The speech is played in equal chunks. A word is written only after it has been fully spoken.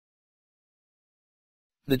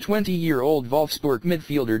The 20-year-old Wolfsburg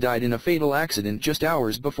midfielder died in a fatal accident just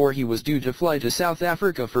hours before he was due to fly to South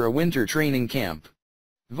Africa for a winter training camp.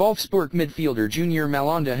 Wolfsburg midfielder Junior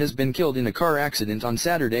Malanda has been killed in a car accident on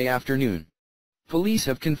Saturday afternoon. Police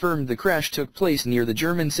have confirmed the crash took place near the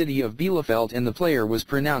German city of Bielefeld and the player was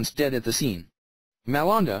pronounced dead at the scene.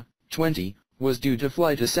 Malanda, 20, was due to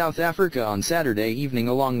fly to South Africa on Saturday evening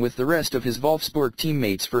along with the rest of his Wolfsburg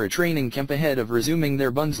teammates for a training camp ahead of resuming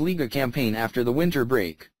their Bundesliga campaign after the winter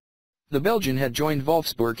break. The Belgian had joined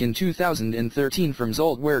Wolfsburg in 2013 from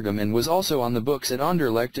Zulte Waregem and was also on the books at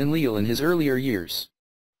Anderlecht and Lille in his earlier years.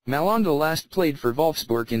 Malanda last played for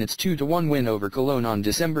Wolfsburg in its 2-1 win over Cologne on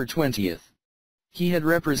December 20. He had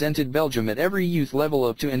represented Belgium at every youth level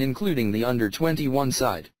up to and including the under-21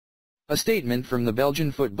 side. A statement from the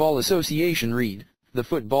Belgian Football Association read, "The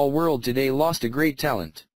football world today lost a great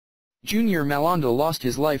talent. Junior Malanda lost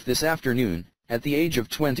his life this afternoon, at the age of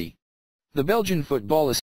 20. The Belgian Football